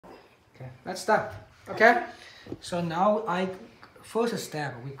Okay, let's start. Okay, so now first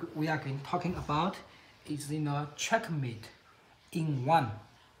step we are going talking about is checkmate in one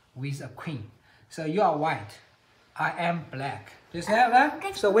with a queen. So you are white, I am black. You see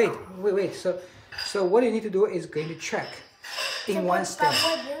that? So wait. So what you need to do is going to check in one step.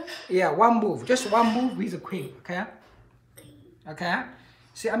 Yeah, one move, just one move with the queen. Okay. Okay.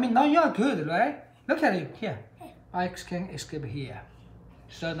 See, I mean now you are good, right? Look at it here. I can escape here.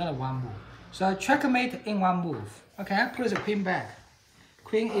 So another one move. So checkmate in one move. Okay, put the queen back.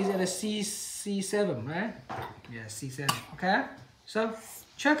 Queen is at C7, right? Yeah, C7. Okay. So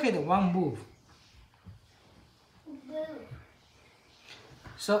check it one move.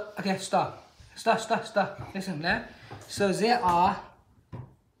 So okay, stop. Listen, right? So there are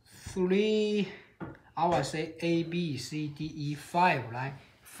three, I would say A, B, C, D, E, 5, right?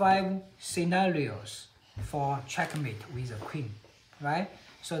 5 scenarios for checkmate with a queen, right?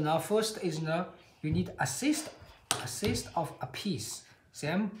 So now first is you need assist of a piece.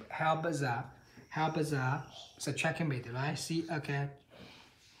 Then help the checkmate, right? See, okay.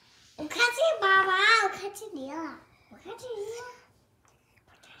 我看这爸爸，我看这里了，我看这里了。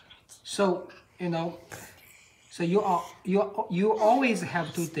 So so you always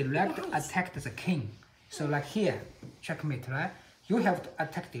have to direct attack the king. So like here, checkmate, right? You have to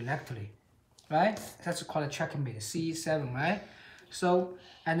attack directly, right? That's called a checkmate. C7, right? So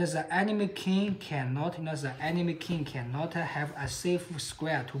and the enemy king cannot, have a safe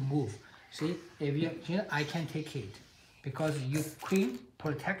square to move. See, if I can take it because you queen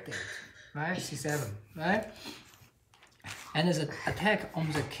protect it, right? C7, right? And the attack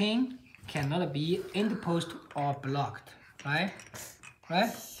on the king cannot be interposed or blocked, right?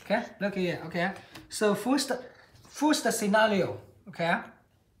 Right? Okay, look here, okay? So first scenario, okay,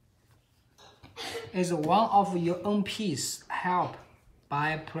 is one of your own piece help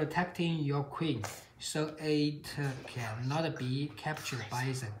by protecting your queen, so it cannot be captured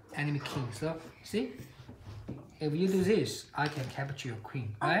by the enemy king. So see, if you do this, I can capture your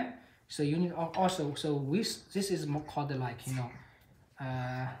queen, right? So you need also, so this is more called like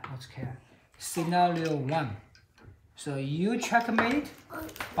what's called scenario 1. So you checkmate,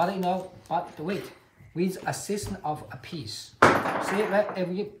 but wait, with assistance of a piece. See, right?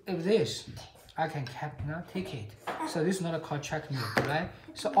 If this, I can take it. So this is not called checkmate, right?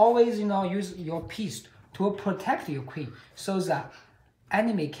 So always use your piece to protect your queen, so the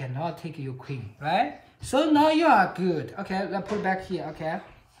enemy cannot take your queen, right? So now you are good. Okay, let's put it back here. Okay,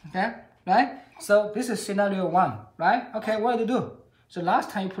 right? So this is scenario 1, right? Okay, what do you do? So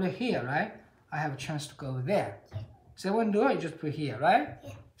last time you put it here, right? I have a chance to go over there. So when you do it, you just put it here, right?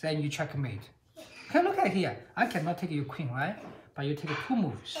 Yeah. Then you checkmate. Okay, look at here. I cannot take your queen, right? But you take 2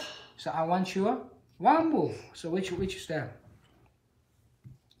 moves. So I want you 1 move. So which step?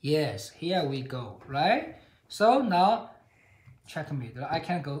 Yes, here we go, right? So now checkmate. I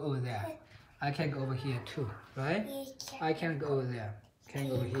can go over there. I can go over here too, right? I can go over there. Can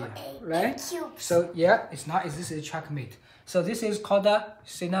go over here, right? So yeah, this is checkmate. So this is called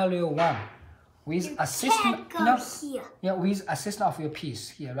scenario 1 with assistance. With assistance of your piece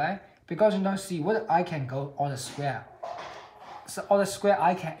here, right? Because see what I can go on the square. So all the square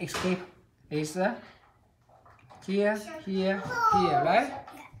I can escape is here, right?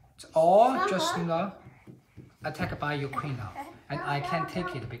 It's all just attacked by your queen now, and I can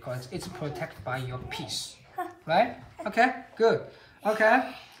take it because it's protected by your piece, right? Okay, good.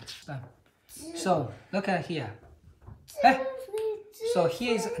 Okay, so look at here. Hey. So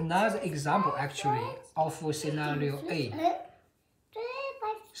here is another example actually of scenario A.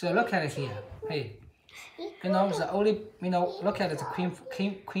 So look at it here. Hey, the only look at the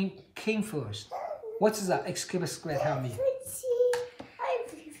king first. What's the escape square? Tell me.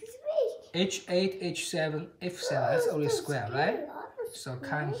 H8, H7, F7. That's only square, right? So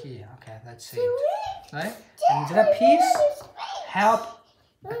come here. Okay, that's it. Right? And the piece help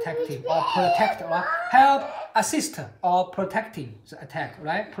attacking or protect or help assist or protecting the attack,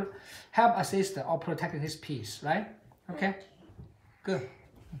 right? Help assist or protect this piece, right? Okay, good.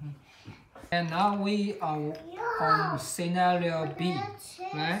 And now we are on scenario B,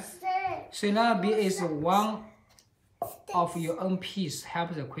 right? Scenario B is one of your own piece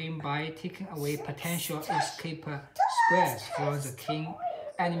help the queen by taking away potential escape squares for the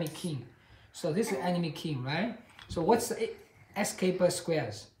enemy king. So this is enemy king, right? So what's the escape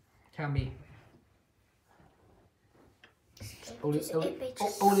squares? Tell me. Only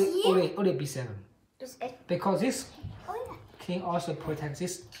B7. Because this king also protects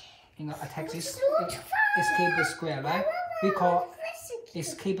this, attacks this escape square, right? We call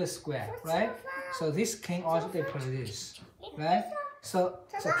escape square, right? So this king also they play this, right? So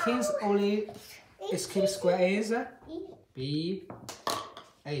king's only escape square is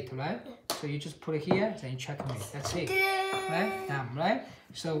B8, right? So you just put it here, then you checkmate. That's it, right? Right?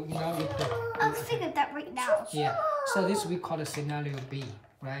 So now you put. I'll figure that right now. Yeah. So this we call the scenario B,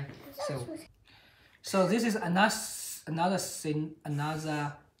 right? So this is another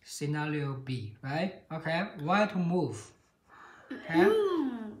scenario B, right? Okay. Why to move? Okay.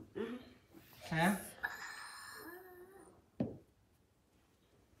 Okay.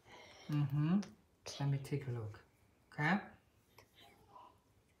 Let me take a look. Okay.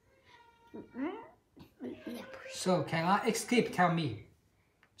 So can I escape? Tell me.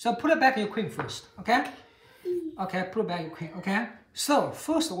 So put it back your queen first. Okay. Okay. Put back your queen. Okay. So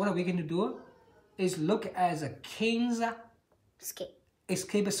first, what are we going to do? Is look at the king's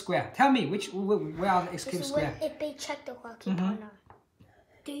escape square. Tell me where are the escape square? It被 check 的话 keep on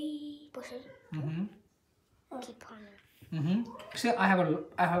不是 keep on See, I have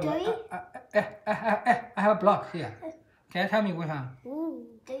a block here. Can you tell me which one?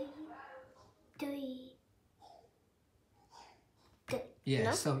 Yeah,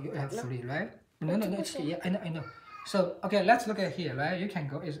 no? So you have 3, right? No, it's, yeah, I know. So, okay, let's look at here, right? You can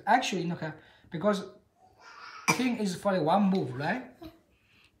go, it's actually, okay, because king is for the one move, right?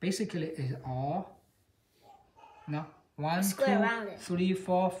 Basically, it's all, no, 1, 2, 3,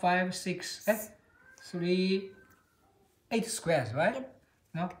 4, 5, 6, 8 squares, right? Yep.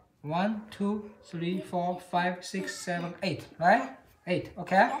 No, 1, 2, 3, 4, 5, 6, 7, 8, right? 8,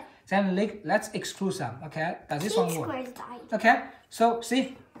 okay? Yeah. Then let's exclude some, okay? Does this one work? Okay, so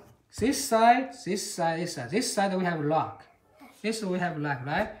see, this side we have lock. This we have lock,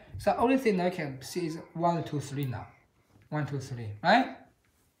 right? So only thing I can see is 1, 2, 3 now. 1, 2, 3, right?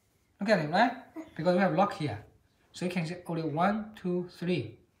 Look at it, right? Because we have lock here. So you can see only 1, 2,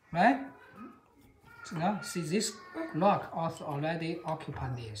 3, right? So now see this lock also already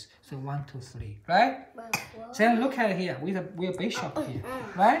occupied this. So 1, 2, 3, right? Then look at it here. We have bishop here,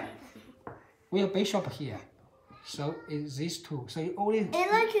 right? We have bishop here. So it's these two. So you only. It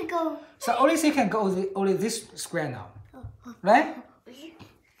like you go. So only thing can go only this square now, right?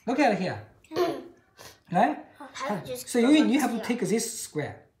 Look at it here, right? So you have to take this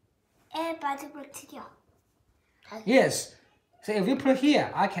square. Yes. So if you put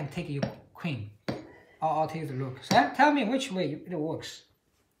here, I can take your queen, or I'll take the rook. So tell me which way it works.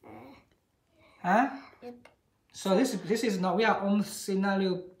 Huh? So this is not, we are on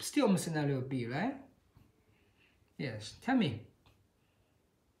scenario, still on scenario B, right? Yes. Tell me.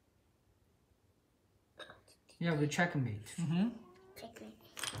 You have to checkmate. Checkmate.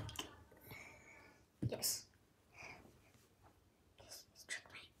 Yes.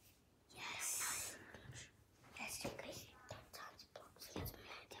 Checkmate. Yes.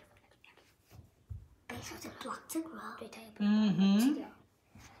 Yes, checkmate. Yes.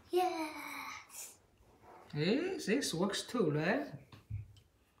 Yes, this works too, right?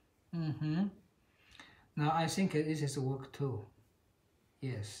 Now I think this is work too.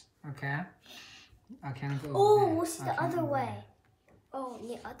 Yes. Okay. I can go. Oh, what's the other way? Oh,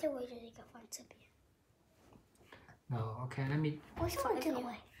 the other way to take one to be. No. Okay. Let me. What's the other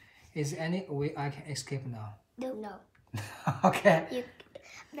way? Is there any way I can escape now? No. Okay.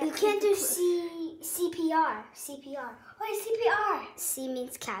 You can't do CPR. CPR. What is CPR? C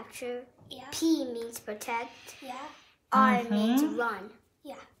means capture. Yeah. P means protect. Yeah. R means run.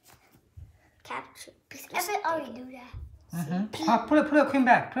 Yeah. Capture. I already do that. Put a queen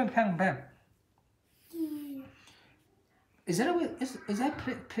back. Put a queen back. Is that a way? Is that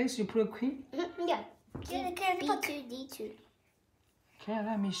place you put a queen? Yeah. B2, D2. Okay,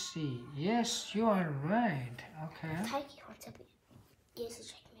 let me see. Yes, you are right. Okay. Yes,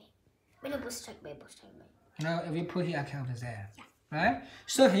 it's checkmate. But it was checkmate. No, if you put here, I can put there. Yeah. Right?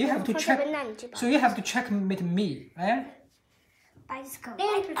 So you have to check. So you have to checkmate me, right? I just go.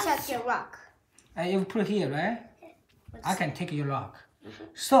 And protect your rock. And if you put here, right? I can take your rock.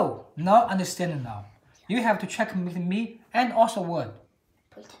 So now understand now. You have to checkmate me and also what?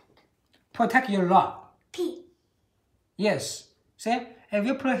 Protect your rock. P. Yes. See, if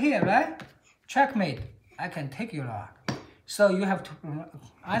you put here, right? Checkmate. I can take your rock. So you have to.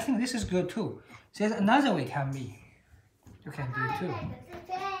 I think this is good too. There's another way. Tell me. You can do it too.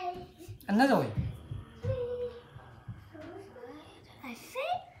 Another way. I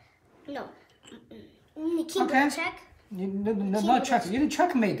think. No. King okay. Check. Not check. You need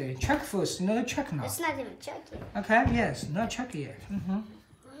checkmate. Check first. You know, check now. It's not even check yet. Okay. Yes. Not check yet.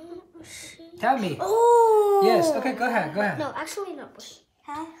 Tell me. Oh. Yes. Okay. Go ahead. Go ahead. No, actually no.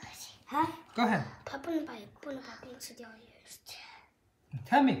 Huh? Go ahead. Yes.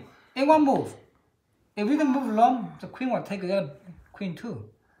 Tell me. In one move. If we can move long, the queen will take the queen 2.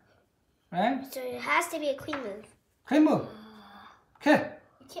 Right? So it has to be a queen move. Queen move. Okay.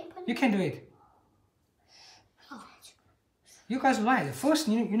 You You can't put can do it. You guys right. First,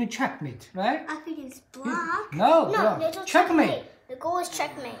 you need checkmate, right? I think it's block. No, No, block. there's no Checkmate. The goal is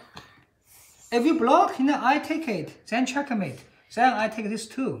checkmate. If you block, I take it. Then checkmate. Then I take this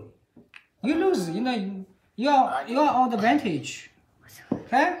too. You lose. You are on the advantage.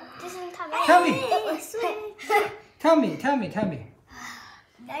 Okay? This is time. Tell me. Tell me.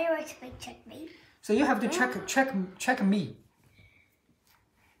 Now you're going to make checkmate. So you have to check me.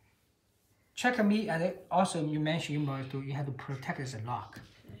 Check me, and also you mentioned you have to protect this lock.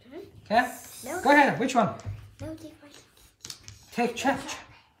 Okay? No. Go ahead. Which one? No, different. Take check.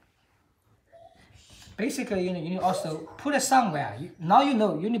 Basically, you need also put it somewhere. Now you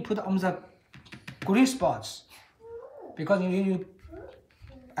know you need to put on the green spots because you need to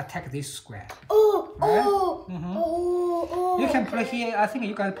attack this square. You can put it here. I think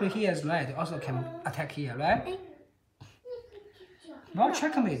you can put it here as right. Also can attack here, right? No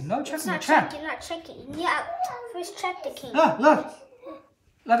checkmate. No checkmate. Check. You're not checking. Yeah, first check the king. Look.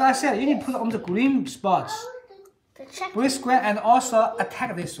 Like I said, you need to put on the green spots, The check. green square, and also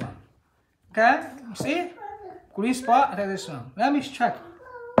attack this one. Okay? See? Green spot, attack this one. Let me check.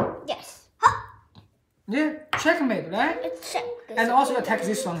 Yes. Yeah, checkmate, right? Let's check. And also attack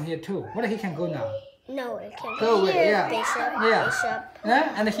this one here too. Where he can go now? No, it can't. Go away, Here, yeah. Bishop. Yeah. Bishop.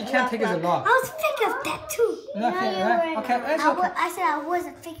 Yeah, and he can't take his lock. I was thinking of that too. Okay, right? Okay, that's okay. I said I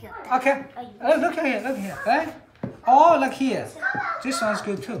wasn't thinking of that. Okay. Look here, right? Oh, look here. This one's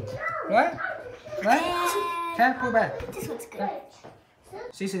good too, right? Right? Okay, go back. This one's good.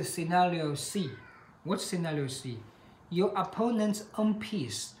 This is scenario C. What's scenario C? Your opponent's own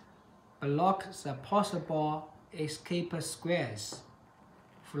piece blocks the possible escape squares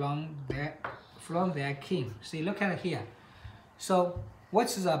from their king. See, look at it here. So,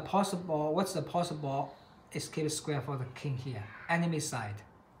 what's the possible escape square for the king here? Enemy side.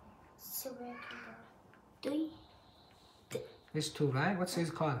 So where can go? 3. This 2, right? What's this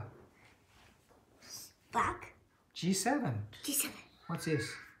called? Black. G7. G7. What's this?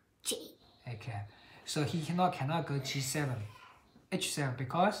 G. Okay. So he cannot go G7, H7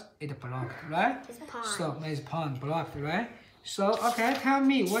 because it blocked, right? It's pawn. So his pawn blocked, right? So okay, tell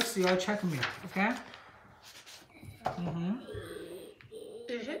me what's your checkmate, okay?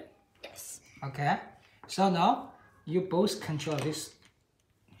 Yes. Okay. So now you both control this.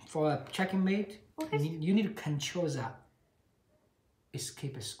 For a checkmate, you need to control the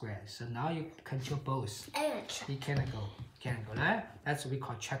escape square. So now you control both. He cannot go, right? That's what we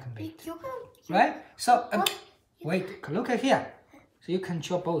call checkmate. Right? So, wait, look at here. So you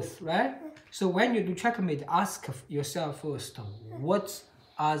control both, right? So when you do checkmate, ask yourself first, what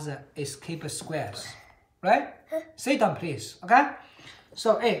are the escape squares, right? Sit down, please, okay?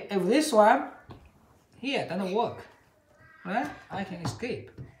 So, hey, if this one here doesn't work, right? I can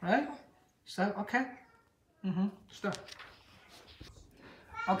escape, right? So, okay. Stop.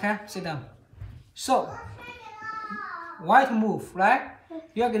 Okay, sit down. So, white move, right?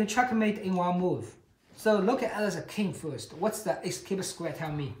 You are going to checkmate in one move. So look at as a king first. What's the escape square?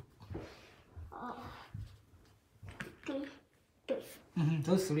 Tell me. 3.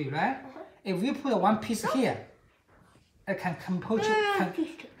 Those 3, right? If you put one piece here, it can compose.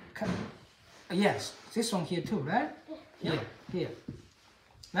 Yes, this one here too, right? Here.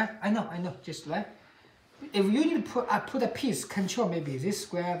 Right? I know. Just right. If you need to put a piece, control maybe this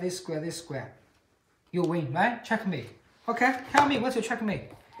square, this square, this square. You win, right? Checkmate. Okay, tell me what's your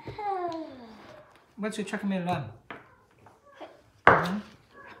checkmate? What's your checkmate run?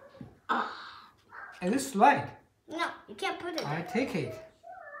 Is this right? No, you can't put it I there. take it.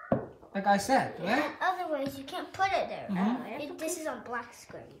 Like I said, right? Otherwise, you can't put it there. This is on black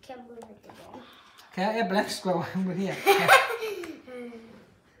square. You can't move it there. Okay, a black square over here.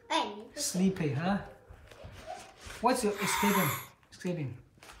 Hey. Sleepy, huh? What's your escaping? Escape?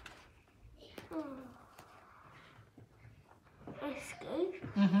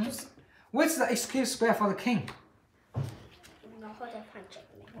 What's the escape square for the king? No, hold on, check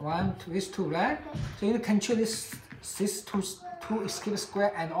me. 1, 2, this 2, right? So you control this two escape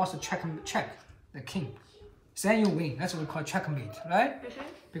square and also check the king. Then you win. That's what we call checkmate, right?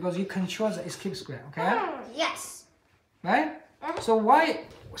 Because you control the escape square, okay? Yes. Right? So why?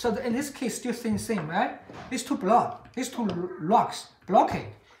 So in this case, still same, right? These two locks blockade.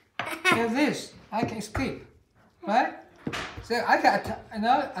 And this, I can escape, right? So I can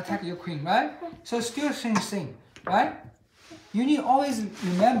attack your queen, right? So still same thing, right? You need always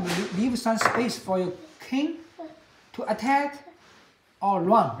remember leave some space for your king to attack or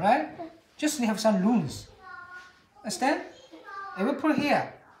run, right? Just have some runes. Understand? If we put it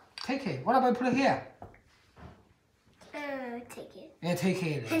here, take it. What about put it here? Take it. Yeah, take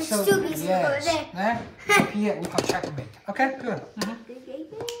it. And So, still be yes. there. Here we call checkmate. Okay, good.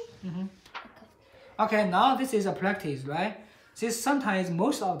 Okay, now this is a practice, right? This sometimes,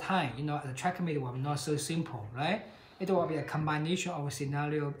 most of the time, the checkmate will be not so simple, right? It will be a combination of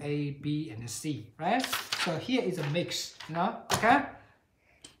scenario A, B, and C, right? So here is a mix, okay?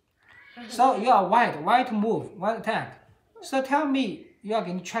 So you are white move, white attack. So tell me, you are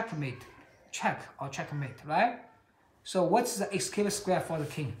going to checkmate, check or checkmate, right? So what's the escape square for the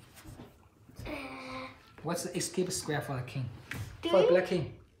king? What's the escape square for the king? For the black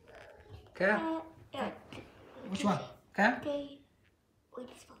king. Okay? Which one? Okay?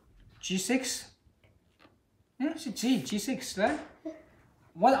 G6? Yeah, it's G6, right?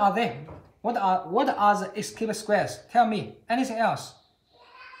 What are they? What are the escape squares? Tell me. Anything else?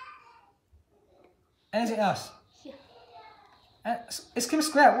 Anything else? Escape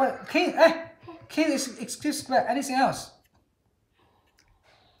square. What? King? King is escape square. Anything else?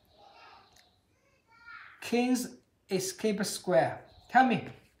 King's escape square. Tell me.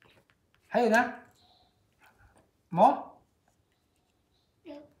 还有呢 ？More？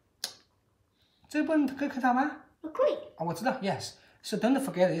 这不可以看到吗？可以。哦，我知道 ，yes. So don't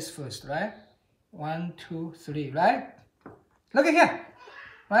forget this first, right? 1, 2, 3, right? Look at here,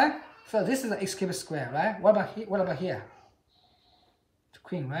 right? So this is the escape square, right? What about here? The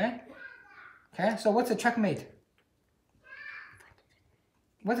queen, right? Okay. So what's the checkmate?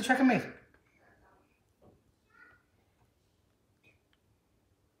 What's the checkmate?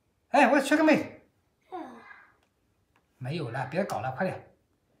 Hey, what's checkmate? 没有了，别搞了，快点。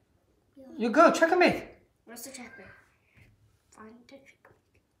You go checkmate. What's the checkmate? Find the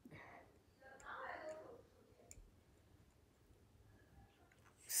checkmate.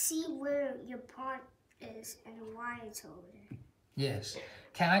 See where your pawn is and why it's over there. Yes.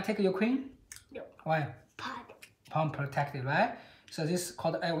 Can I take your queen? No. Why? Pawn protected, right? So this is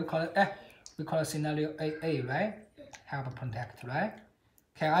called we call it scenario A, right? Help protect, right?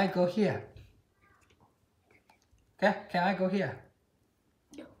 Can I go here? Okay, can I go here?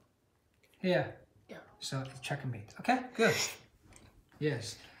 No. Here. No. So it's checkmate. Okay, good.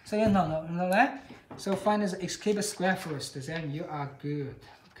 Yes. So you know, right? So find the escape square first, then you are good.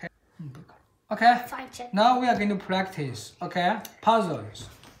 Okay. Okay. Fine, check. Now we are going to practice. Okay. Puzzles.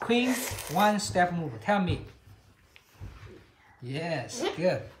 Queen, one step move. Tell me. Yes.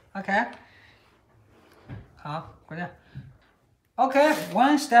 Good. Okay. 好，快点。Okay,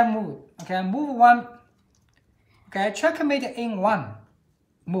 one step move. Okay, move one. Okay, checkmate in one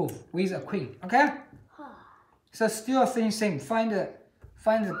move with a queen. Okay. So still same. Find the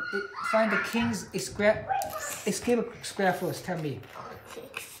king's escape square first. Tell me.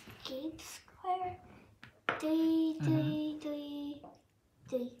 Escape square.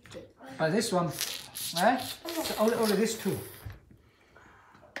 But this one, right? So only these two.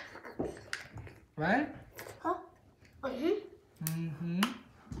 Right? Huh?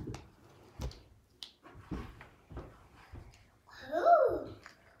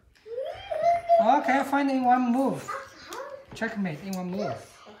 Okay, find in one move. Checkmate in one move.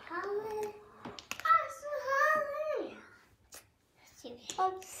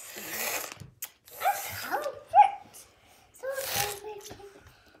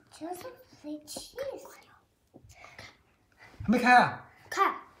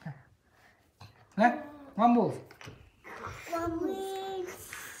 One move.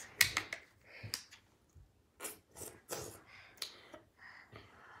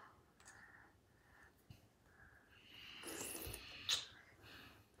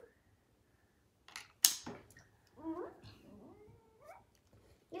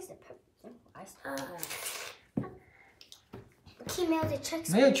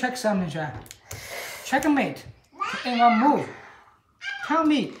 Maybe check something, Jack. Checkmate in one move. Tell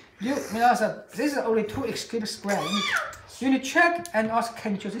me, this is only two escape square. You need to check and also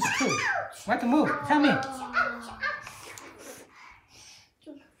can choose this two. What move? Tell me.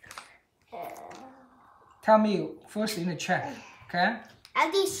 Tell me first in the check, okay?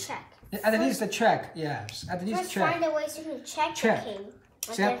 At least check. At least the check, yes. At least First check. find a way to check the king.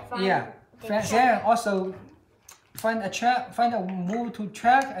 Then also find a move to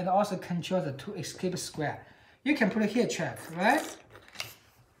check and also control the two escape square. You can put it here check, right?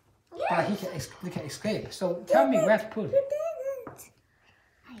 Yeah. But he can escape. So tell me where to put. You did it.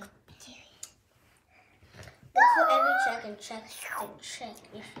 I did it. Put every check and check.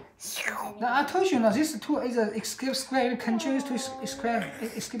 Now I told you now this two is an escape square. You can choose to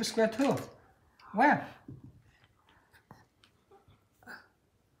escape square too. Where?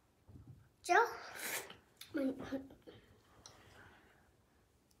 Joe?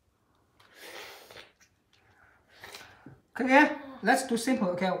 Okay, let's do simple.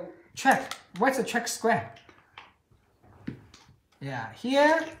 Okay, check. What's the check square? Yeah,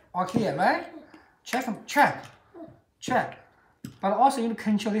 here or here, right? Check. But also you need to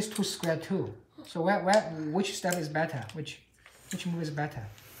control these two squares too. So which step is better? Which move is better?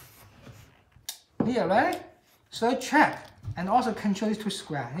 Here, right? So check and also control these two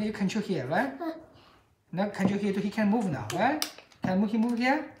squares. And you control here, right? Now control here, he can move now, right? Can he move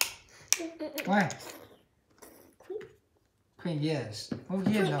here? Why? Queen, yes. Move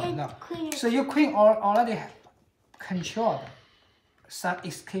here, no. So your queen already controlled some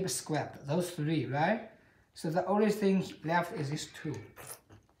escape square, those three, right? So the only thing left is these two,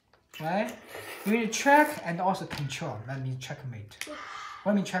 right? You need to check and also control. That means checkmate.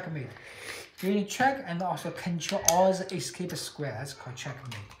 What means checkmate? You need to check and also control all the escape square. That's called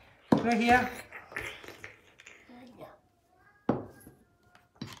checkmate. Right here.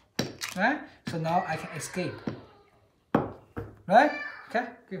 Right? So now I can escape. Right? Okay,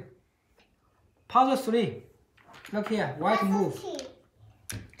 good. Puzzle 3. Look here. White move.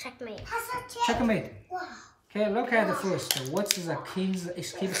 Checkmate. Checkmate. Okay, look at the first. What's the king's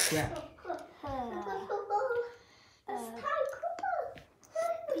escape square?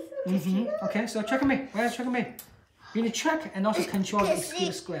 Okay, so checkmate. Where's checkmate? You need to check and also control the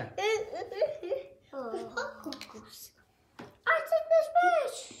escape square.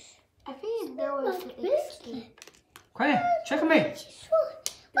 I think there was an escape. Quiet. Checkmate.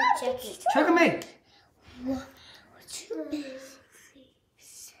 Checkmate.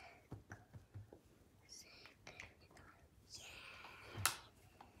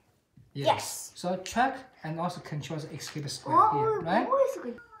 Yes. So check and also control the escape square here, right?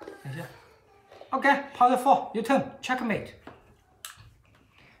 Okay, puzzle 4. Your turn. Checkmate.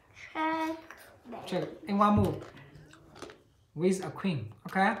 Check in one move with a queen.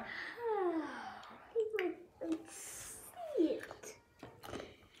 Okay.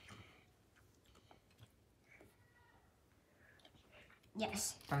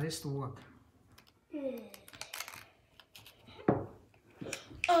 Yes. That is to work.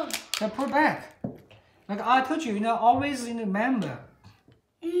 So pull back. Like I told you, always remember.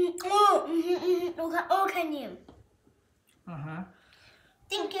 Oh, can you?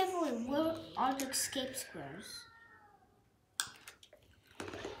 Think carefully. Where are the escape squares?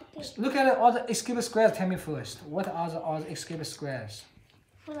 Look at all the escape squares. Tell me first. What are all the escape squares?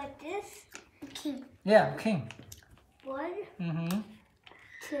 Like this? King. Yeah, king. 1.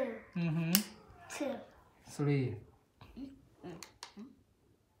 2. 2. 3.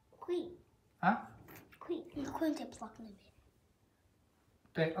 Queen. Huh? Queen. Queen 在 block 那边。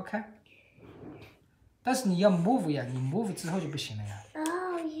对 ，OK。但是你要 move 呀，你 move 之后就不行了呀。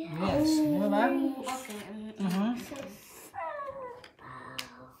Oh yeah. Yes，明白吗？Okay.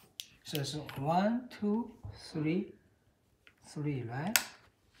 So it's 1, 2, 3, 3, right?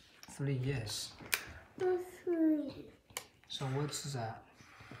 3, yes. 3. So what's that?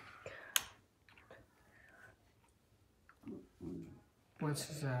 What's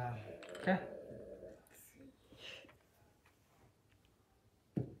that? Okay.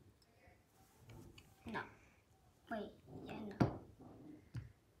 No. Wait. Yeah, no.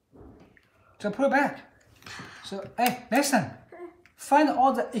 So put it back. So hey, listen. Find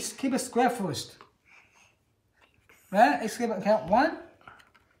all the escape square first. Right? Escape. Okay. 1,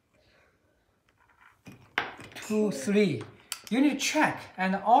 2, 3. You need to check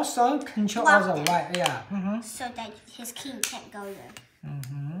and also control all the white. Yeah. So that his king can't go there.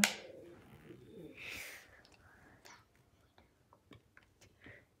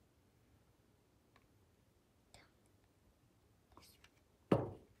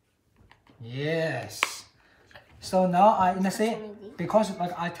 Yes. So now I say because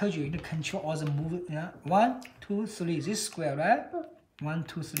like I told you, you need to control all the move. Yeah. 1, 2, 3. This square, right? 1,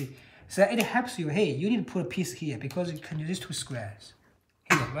 2, 3. So it helps you. Hey, you need to put a piece here because you can use these two squares.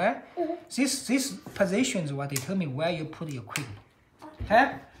 Here, right? These positions will determine where you put your queen.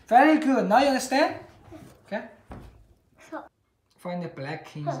 Okay? Very good. Now you understand? Okay? Find the black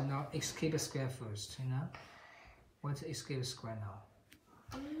kings now. Escape square first, What's the escape square now?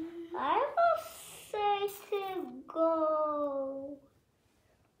 I will say to go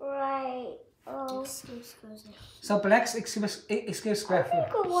right. Oh. So black's escape square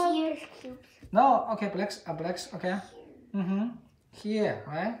first. Here. No, okay, blacks, okay. Here,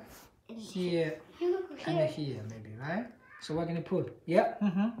 right? Here and here, maybe, right? So we're gonna put, yeah,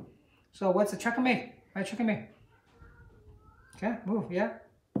 So what's the checkmate? Right, checkmate. Okay, move, yeah?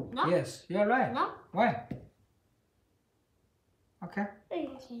 No. Yes, you're right. No. Why? Okay.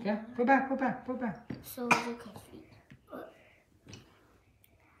 Okay, put back. So you can feed.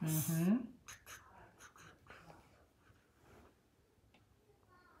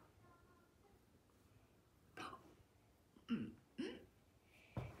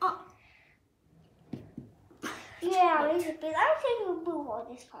 Yeah, it's a bit. I think we'll move all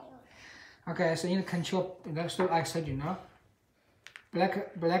this part. Okay, so in the control, so I said, you know,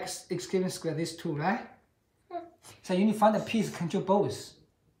 black is given square these two, right? So you need to find a piece control both.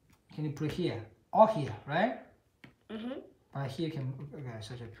 Can you put it here or here, right? But here you can, okay,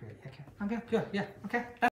 so just put it, okay, good, yeah, okay.